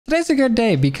Today's a good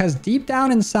day because deep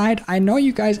down inside, I know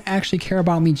you guys actually care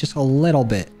about me just a little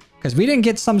bit. Because we didn't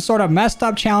get some sort of messed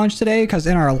up challenge today, because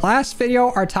in our last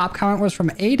video, our top comment was from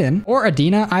Aiden or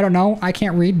Adina. I don't know. I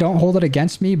can't read. Don't hold it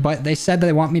against me. But they said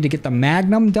they want me to get the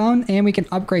Magnum done and we can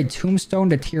upgrade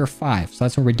Tombstone to tier 5. So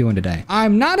that's what we're doing today.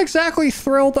 I'm not exactly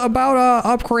thrilled about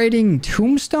upgrading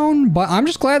Tombstone, but I'm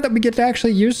just glad that we get to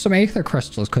actually use some Aether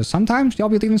Crystals, because sometimes y'all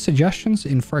be leaving suggestions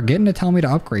and forgetting to tell me to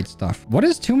upgrade stuff. What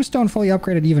does Tombstone fully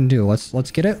upgraded even do?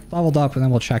 Let's get it leveled up and then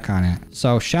we'll check on it.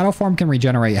 So Shadow Form can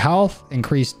regenerate health,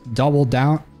 increase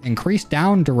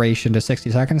down duration to 60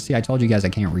 seconds. See, I told you guys I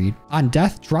can't read. On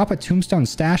death, drop a Tombstone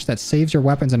stash that saves your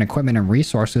weapons and equipment and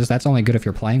resources. That's only good if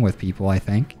you're playing with people, I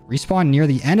think. Respawn near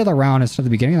the end of the round instead of the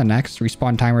beginning of the next.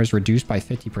 Respawn timer is reduced by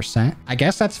 50%. I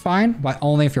guess that's fine, but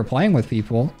only if you're playing with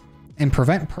people. And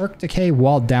prevent perk decay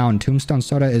while down. Tombstone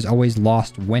soda is always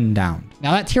lost when down.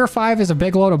 Now that tier 5 is a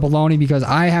big load of baloney because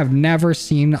I have never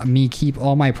seen me keep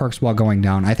all my perks while going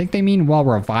down. I think they mean while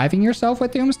reviving yourself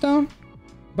with Tombstone.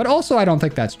 But also, I don't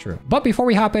think that's true. But before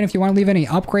we hop in, if you want to leave any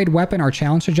upgrade weapon or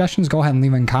challenge suggestions, go ahead and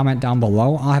leave a comment down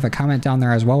below. I'll have a comment down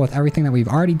there as well with everything that we've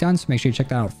already done. So make sure you check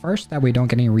that out first. That way we don't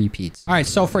get any repeats. All right,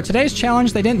 so for today's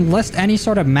challenge, they didn't list any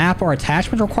sort of map or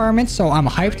attachment requirements. So I'm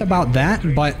hyped about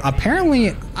that. But apparently,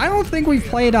 I don't think we've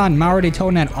played on Mauro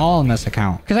Toten at all in this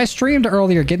account. Because I streamed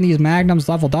earlier getting these Magnums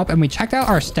leveled up and we checked out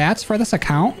our stats for this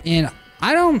account. And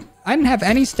I didn't have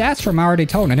any stats for Mauro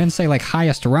Toten. It didn't say like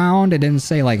highest round. It didn't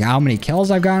say like how many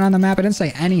kills I've gotten on the map. It didn't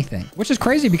say anything, which is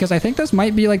crazy because I think this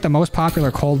might be like the most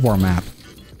popular Cold War map.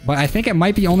 But I think it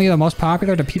might be only the most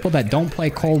popular to people that don't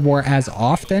play Cold War as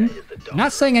often. I'm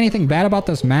not saying anything bad about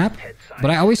this map,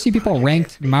 but I always see people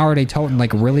ranked Mauro Toten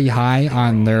like really high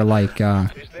on their like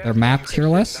their map tier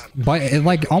list. But it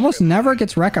like almost never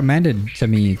gets recommended to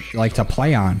me like to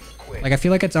play on. Like I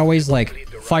feel like it's always like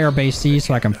Firebase C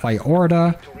so I can fight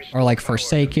Orda, or like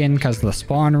Forsaken because of the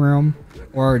spawn room,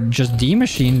 or just D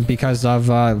Machine because of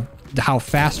how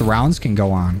fast rounds can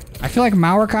go on. I feel like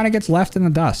Mauro kind of gets left in the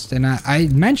dust, and I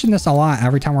mention this a lot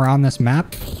every time we're on this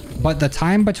map, but the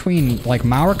time between like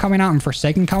Mauro coming out and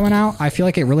Forsaken coming out, I feel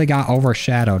like it really got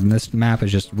overshadowed, and this map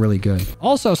is just really good.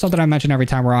 Also, something I mention every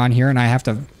time we're on here, and I have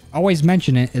to always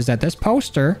mention it, is that this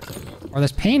poster or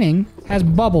this painting has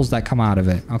bubbles that come out of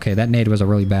it. Okay, that nade was a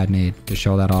really bad nade to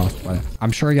show that off, but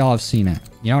I'm sure y'all have seen it.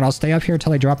 You know what? I'll stay up here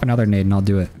till they drop another nade and I'll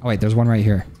do it. Oh wait, there's one right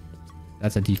here.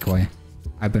 That's a decoy.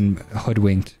 I've been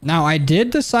hoodwinked. Now, I did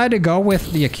decide to go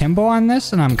with the akimbo on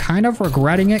this, and I'm kind of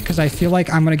regretting it because I feel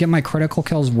like I'm going to get my critical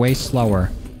kills way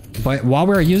slower. But while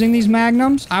we were using these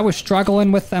Magnums, I was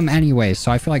struggling with them anyway,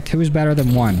 so I feel like 2 is better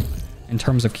than 1 in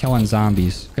terms of killing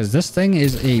zombies. Because this thing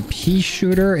is a pea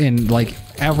shooter in like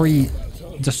every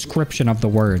description of the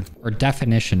word or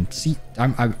definition. See,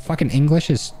 I'm fucking English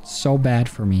is so bad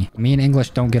for me. Me and English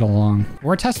don't get along.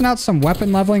 We're testing out some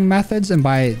weapon leveling methods, and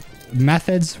by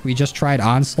methods we just tried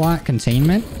onslaught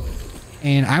containment,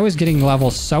 and I was getting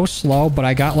levels so slow, but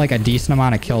I got like a decent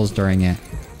amount of kills during it.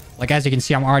 Like as you can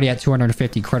see, I'm already at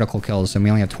 250 critical kills and we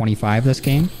only have 25 this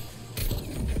game.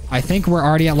 I think we're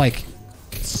already at like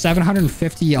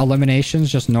 750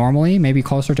 eliminations just normally, maybe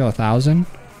closer to 1,000.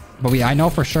 But I know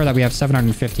for sure that we have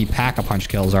 750 pack-a-punch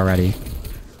kills already.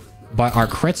 But our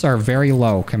crits are very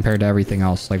low compared to everything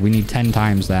else. Like we need 10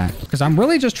 times that. Because I'm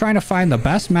really just trying to find the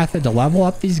best method to level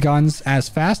up these guns as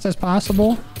fast as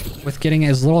possible with getting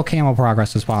as little camo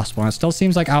progress as possible. And it still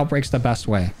seems like Outbreak's the best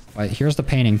way. But here's the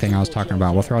painting thing I was talking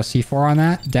about. We'll throw a C4 on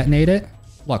that, detonate it.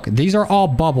 Look, these are all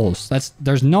bubbles.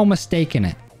 There's no mistake in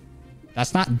it.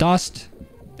 That's not dust.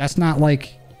 That's not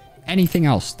like anything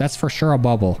else. That's for sure a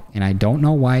bubble. And I don't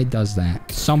know why it does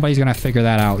that. Somebody's going to figure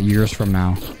that out years from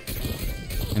now.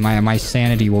 And my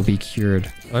sanity will be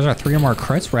cured. Those are 3 or more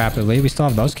crits rapidly. We still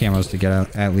have those camos to get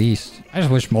out at least. I just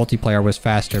wish multiplayer was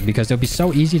faster because it would be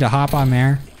so easy to hop on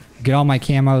there, get all my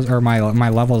camos or my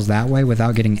levels that way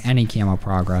without getting any camo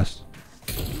progress.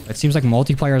 It seems like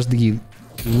multiplayer is the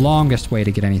longest way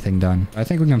to get anything done. I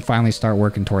think we can finally start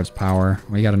working towards power.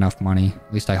 We got enough money.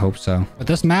 At least I hope so. But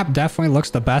this map definitely looks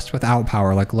the best without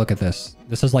power. Like, look at this.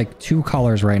 This is like 2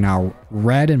 colors right now.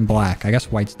 Red and black. I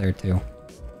guess white's there too.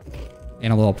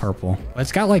 And a little purple. But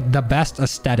it's got like the best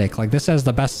aesthetic. Like this has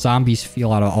the best zombies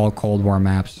feel out of all Cold War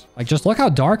maps. Like just look how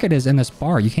dark it is in this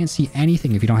bar. You can't see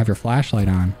anything if you don't have your flashlight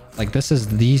on. Like this is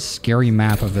the scary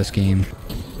map of this game.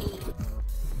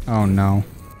 Oh no.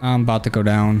 I'm about to go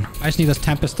down. I just need this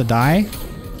Tempest to die.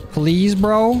 Please,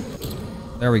 bro.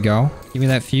 There we go. Give me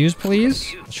that fuse,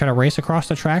 please. Let's try to race across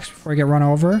the tracks before I get run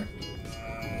over.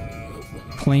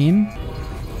 Clean.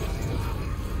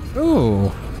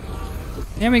 Ooh.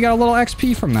 And we got a little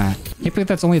XP from that. Can't believe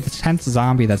that's only the 10th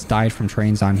zombie that's died from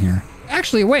trains on here.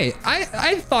 Actually, wait.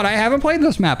 I thought I haven't played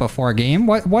this map before, game.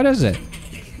 What is it?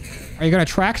 Are you going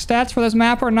to track stats for this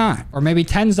map or not? Or maybe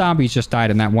 10 zombies just died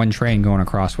in that one train going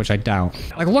across, which I doubt.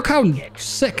 Like, look how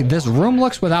sick this room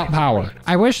looks without power.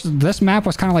 I wish this map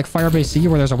was kind of like Firebase Z,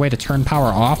 where there's a way to turn power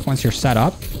off once you're set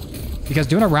up. Because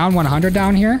doing a round 100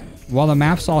 down here, while the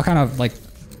map's all kind of like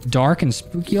dark and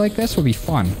spooky like this, would be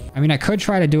fun. I mean, I could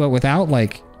try to do it without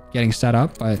like getting set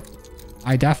up, but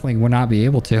I definitely would not be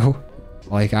able to.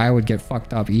 Like, I would get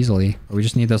fucked up easily. But we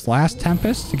just need this last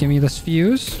Tempest to give me this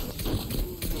fuse.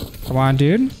 Come on,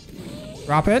 dude.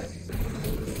 Drop it.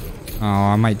 Oh,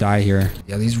 I might die here.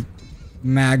 Yeah, these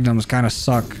Magnums kind of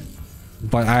suck.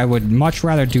 But I would much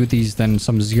rather do these than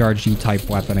some ZRG type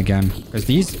weapon again. Because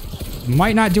these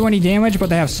might not do any damage, but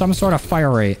they have some sort of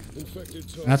fire rate.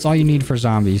 And that's all you need for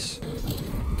zombies.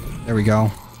 There we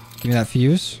go. Give me that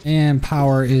fuse. And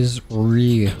power is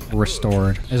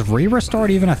restored. Is restored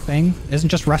even a thing? Isn't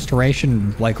just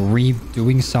restoration like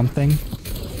redoing something?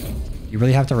 You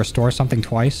really have to restore something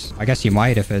twice? I guess you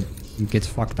might if it gets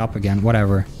fucked up again.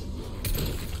 Whatever.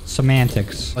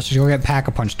 Semantics. Let's just go get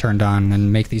Pack-a-Punch turned on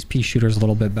and make these pea shooters a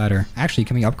little bit better. Actually,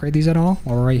 can we upgrade these at all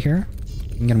while we're right here?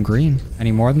 We can get them green.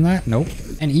 Any more than that? Nope.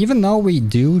 And even though we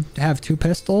do have 2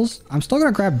 pistols, I'm still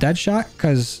going to grab Deadshot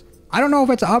because I don't know if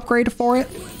it's an upgrade for it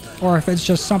or if it's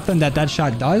just something that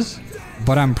Deadshot does,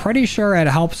 but I'm pretty sure it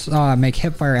helps make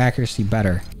hipfire accuracy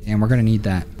better. And we're going to need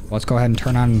that. Let's go ahead and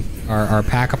turn on our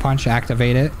Pack-a-Punch,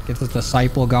 activate it, get the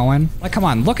Disciple going. Like, come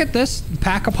on, look at this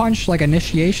Pack-a-Punch, like,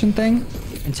 initiation thing,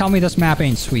 and tell me this map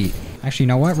ain't sweet. Actually, you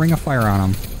know what? Ring of Fire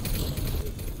on him.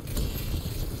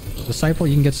 Disciple,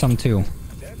 you can get some too.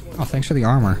 Oh, thanks for the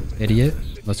armor, idiot.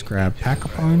 Let's grab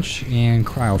Pack-a-Punch and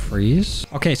Cryo Freeze.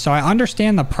 Okay, so I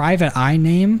understand the Private Eye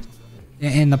name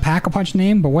and the Pack-a-Punch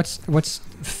name, but what's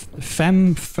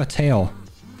Femme Fatale?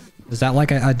 Is that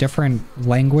like a different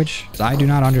language? I do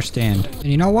not understand. And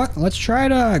you know what? Let's try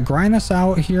to grind this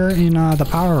out here in the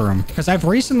power room. Because I've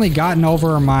recently gotten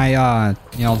over my,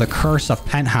 you know, the curse of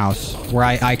Penthouse. Where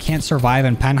I can't survive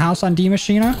in Penthouse on D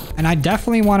Machina. And I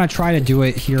definitely want to try to do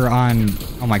it here on...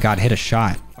 Oh my god, hit a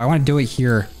shot. I want to do it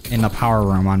here in the power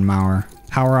room on Mauer.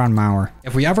 Power on Mauer.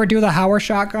 If we ever do the Hauer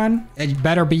shotgun, it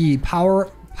better be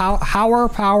power on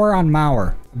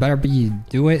Mauer. Better be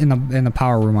do it in the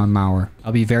power room on Mauer.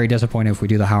 I'll be very disappointed if we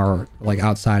do the Hauer like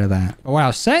outside of that. But what I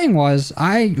was saying was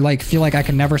I like feel like I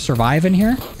can never survive in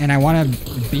here, and I want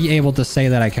to be able to say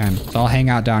that I can. So I'll hang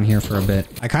out down here for a bit.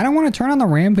 I kind of want to turn on the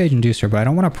Rampage Inducer, but I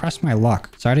don't want to press my luck.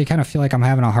 So I already kind of feel like I'm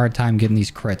having a hard time getting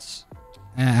these crits.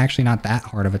 Actually, not that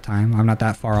hard of a time. I'm not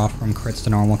that far off from crits to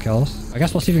normal kills. I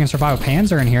guess we'll see if we can survive a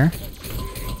Panzer in here.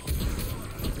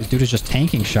 This dude is just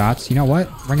tanking shots. You know what?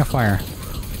 Ring of Fire.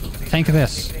 Tank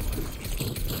this.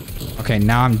 Okay,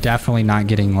 now I'm definitely not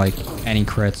getting, like, any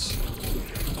crits.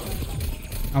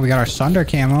 Oh, we got our Sunder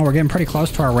camo. We're getting pretty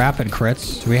close to our rapid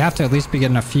crits. So we have to at least be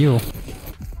getting a few.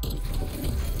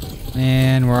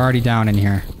 And we're already down in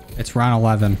here. It's round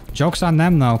 11. Joke's on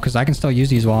them, though, because I can still use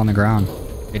these while on the ground.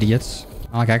 Idiots.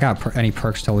 Not like I got any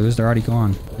perks to lose. They're already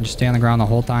gone. I just stay on the ground the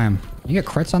whole time. You get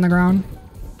crits on the ground?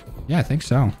 Yeah, I think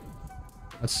so.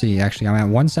 Let's see. Actually, I'm at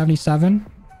 177.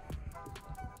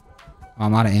 Oh,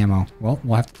 I'm out of ammo. Well,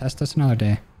 we'll have to test this another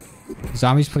day.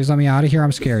 Zombies, please let me out of here.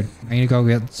 I'm scared. I need to go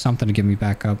get something to get me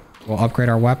back up. We'll upgrade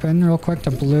our weapon real quick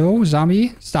to blue.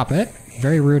 Zombie, stop it.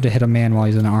 Very rude to hit a man while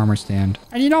he's in an armor stand.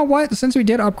 And you know what? Since we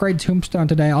did upgrade Tombstone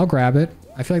today, I'll grab it.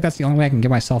 I feel like that's the only way I can get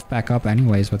myself back up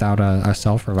anyways without a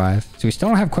self-revive. So we still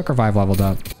don't have Quick Revive leveled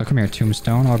up. So come here,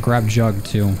 Tombstone. I'll grab Jug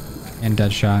too. And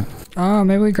Deadshot. Oh,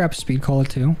 maybe we grab Speed Cola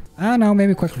too. I don't know,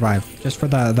 maybe Quick Revive. Just for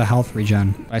the health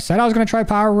regen. I said I was going to try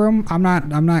Power Room. I'm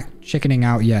not chickening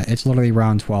out yet. It's literally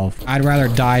round 12. I'd rather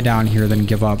die down here than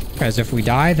give up. Because if we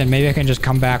die, then maybe I can just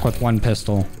come back with one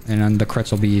pistol. And then the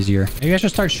crits will be easier. Maybe I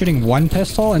should start shooting one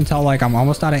pistol until like I'm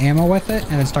almost out of ammo with it.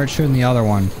 And then start shooting the other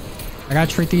one. I gotta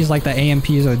treat these like the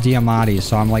AMPs or the Diamatis.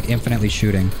 So I'm like infinitely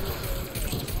shooting.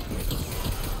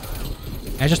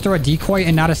 I just threw a decoy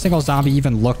and not a single zombie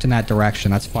even looked in that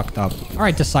direction. That's fucked up. All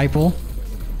right, Disciple.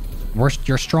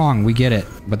 You're strong. We get it.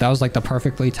 But that was like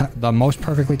the most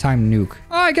perfectly timed nuke.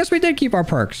 Oh, I guess we did keep our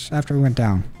perks after we went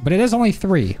down. But it is only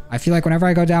 3. I feel like whenever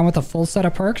I go down with a full set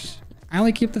of perks, I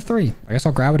only keep the 3. I guess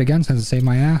I'll grab it again since it saved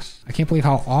my ass. I can't believe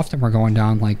how often we're going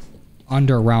down like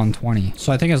under round 20.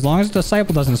 So I think as long as the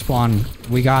Disciple doesn't spawn,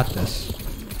 we got this.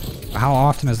 How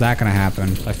often is that going to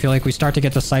happen? I feel like we start to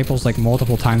get Disciples like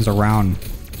multiple times around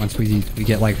once we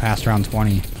get like past round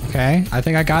 20. Okay, I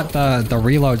think I got the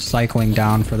reload cycling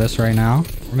down for this right now.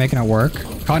 We're making it work.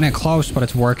 Cutting it close, but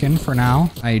it's working for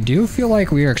now. I do feel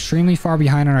like we are extremely far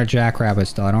behind on our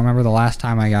jackrabbits, though. I don't remember the last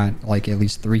time I got, like, at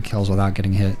least 3 kills without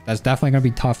getting hit. That's definitely going to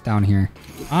be tough down here.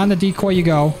 On the decoy you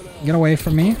go. Get away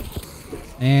from me.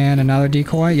 And another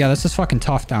decoy. Yeah, this is fucking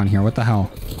tough down here. What the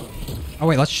hell? Oh,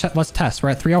 wait. Let's test. We're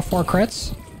at 304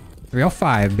 crits.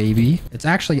 305, baby. It's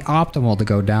actually optimal to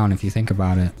go down if you think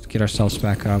about it. Let's get ourselves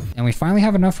back up. And we finally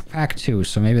have enough for pack 2,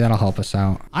 so maybe that'll help us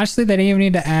out. Honestly, they didn't even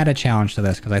need to add a challenge to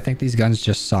this because I think these guns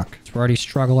just suck. We're already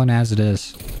struggling as it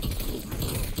is.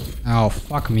 Oh,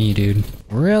 fuck me, dude.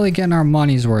 We're really getting our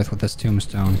money's worth with this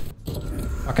tombstone.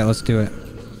 Okay, let's do it.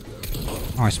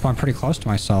 Oh, I spawned pretty close to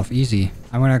myself. Easy.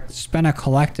 I'm gonna spend a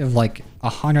collective, like,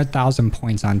 100,000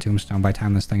 points on tombstone by the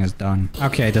time this thing is done.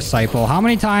 Okay, disciple. How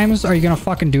many times are you gonna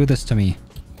fucking do this to me?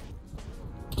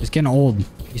 It's getting old.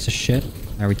 Piece of shit.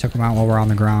 There, we took him out while we're on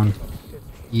the ground.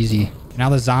 Easy. Now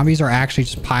the zombies are actually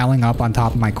just piling up on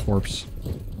top of my corpse.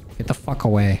 Get the fuck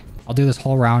away. I'll do this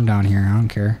whole round down here. I don't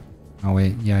care. Oh,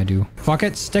 wait. Yeah, I do. Fuck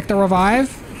it. Stick the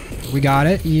revive. We got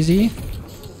it. Easy.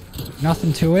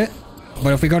 Nothing to it.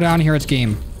 But if we go down here, it's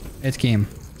game. It's game.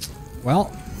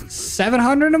 Well,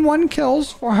 701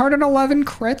 kills, 411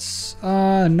 crits,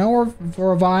 no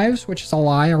revives, which is a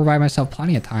lie. I revive myself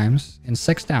plenty of times, and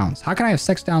 6 downs. How can I have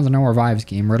 6 downs and no revives,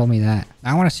 game? Riddle me that.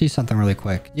 I want to see something really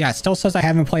quick. Yeah, it still says I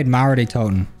haven't played Maurity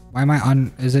Toten. Why am I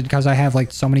is it because I have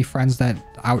like so many friends that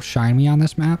outshine me on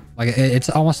this map? Like it's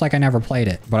almost like I never played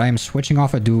it, but I am switching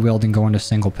off a dual wield and going to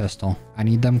single pistol. I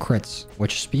need them crits,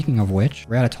 which speaking of which,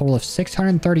 we're at a total of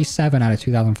 637 out of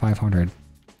 2,500.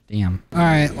 Damn. All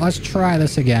right, let's try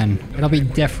this again. It'll be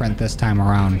different this time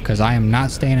around because I am not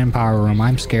staying in power room.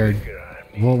 I'm scared.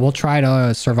 We'll try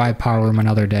to survive power room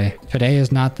another day. Today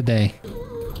is not the day.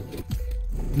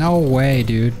 No way,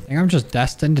 dude. I think I'm just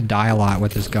destined to die a lot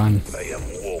with this gun. I am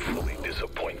woefully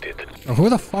disappointed. Who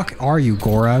the fuck are you,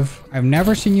 Gorev? I've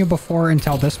never seen you before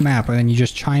until this map, and then you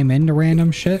just chime into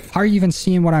random shit. How are you even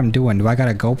seeing what I'm doing? Do I got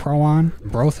a GoPro on?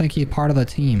 Bro think he's part of the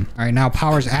team. All right, now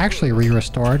power's actually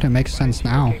re-restored. It makes sense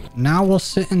now. Now we'll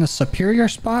sit in the superior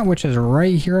spot, which is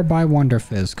right here by Wonder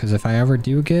Fizz, because if I ever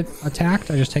do get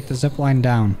attacked, I just take the zip line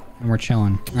down, and we're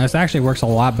chilling. And this actually works a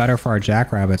lot better for our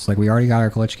jackrabbits. Like, we already got our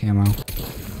glitch camo.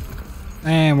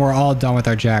 And we're all done with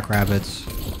our jackrabbits.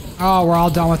 Oh, we're all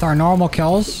done with our normal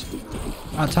kills.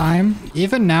 About time.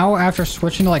 Even now, after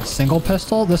switching to like single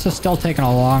pistol, this is still taking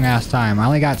a long ass time. I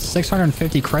only got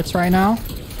 650 crits right now.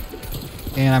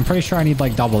 And I'm pretty sure I need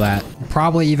like double that.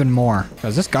 Probably even more.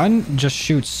 Because this gun just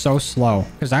shoots so slow.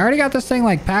 Because I already got this thing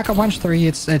like Pack-a-Punch 3.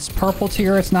 It's purple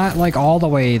tier. It's not like all the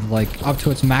way like up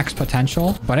to its max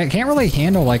potential. But it can't really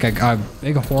handle like a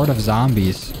big horde of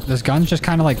zombies. This gun's just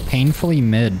kind of like painfully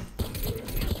mid.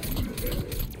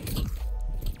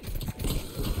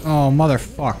 Oh,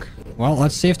 motherfuck. Well,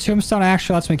 let's see if Tombstone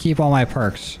actually lets me keep all my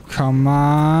perks. Come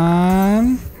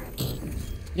on.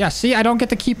 Yeah, see, I don't get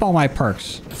to keep all my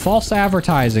perks. False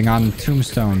advertising on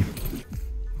Tombstone.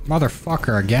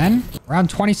 Motherfucker, again? Round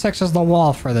 26 is the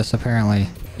wall for this, apparently.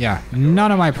 Yeah,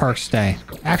 none of my perks stay.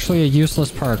 Actually, a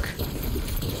useless perk.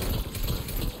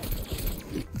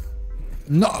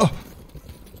 No.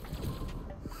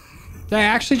 Did I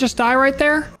actually just die right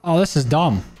there? Oh, this is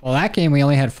dumb. Well, that game we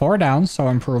only had 4 downs, so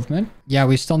improvement. Yeah,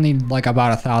 we still need like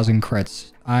about 1,000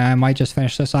 crits. I might just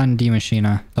finish this on D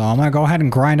Machina. So I'm gonna go ahead and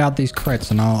grind out these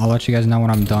crits, and I'll let you guys know when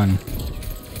I'm done.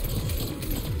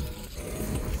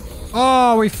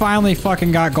 Oh, we finally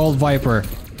fucking got Gold Viper.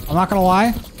 I'm not gonna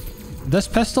lie. This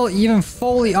pistol, even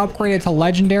fully upgraded to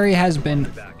Legendary, has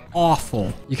been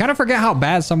awful. You kind of forget how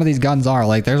bad some of these guns are.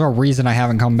 Like, there's a reason I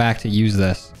haven't come back to use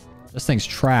this. This thing's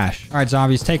trash. All right,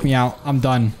 zombies, take me out. I'm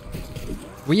done.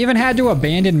 We even had to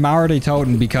abandon Maurity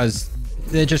Toten because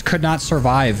it just could not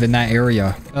survive in that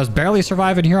area. I was barely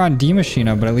surviving here on D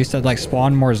Machina, but at least I'd like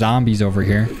spawn more zombies over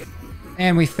here.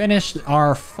 And we finished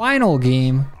our final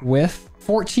game with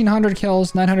 1,400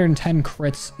 kills, 910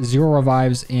 crits, 0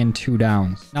 revives, and 2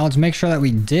 downs. Now let's make sure that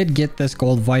we did get this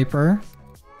Gold Viper.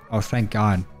 Oh, thank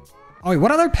God. Oh, wait,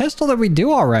 what other pistol did we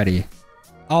do already?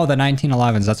 Oh, the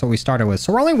 1911s. That's what we started with.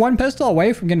 So we're only 1 pistol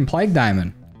away from getting Plague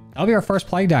Diamond. That'll be our first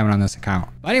Plague Diamond on this account.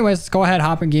 But anyways, let's go ahead,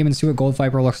 hop in game, and see what Gold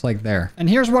Viper looks like there. And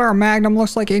here's what our Magnum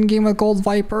looks like in game with Gold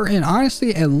Viper. And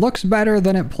honestly, it looks better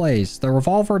than it plays. The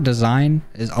revolver design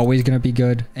is always going to be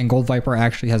good. And Gold Viper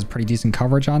actually has pretty decent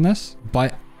coverage on this.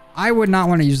 But I would not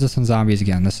want to use this on zombies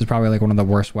again. This is probably like one of the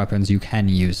worst weapons you can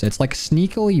use. It's like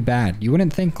sneakily bad. You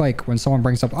wouldn't think like when someone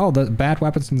brings up, oh, the bad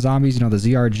weapons in zombies, you know, the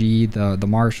ZRG, the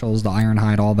Marshalls, the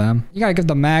Ironhide, all them. You gotta give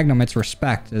the Magnum its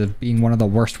respect of being one of the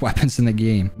worst weapons in the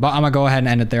game. But I'm gonna go ahead and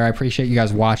end it there. I appreciate you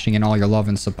guys watching and all your love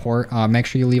and support. Make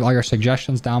sure you leave all your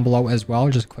suggestions down below as well.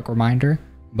 Just a quick reminder.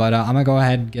 But I'm going to go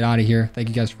ahead and get out of here. Thank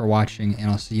you guys for watching,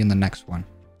 and I'll see you in the next one.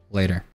 Later.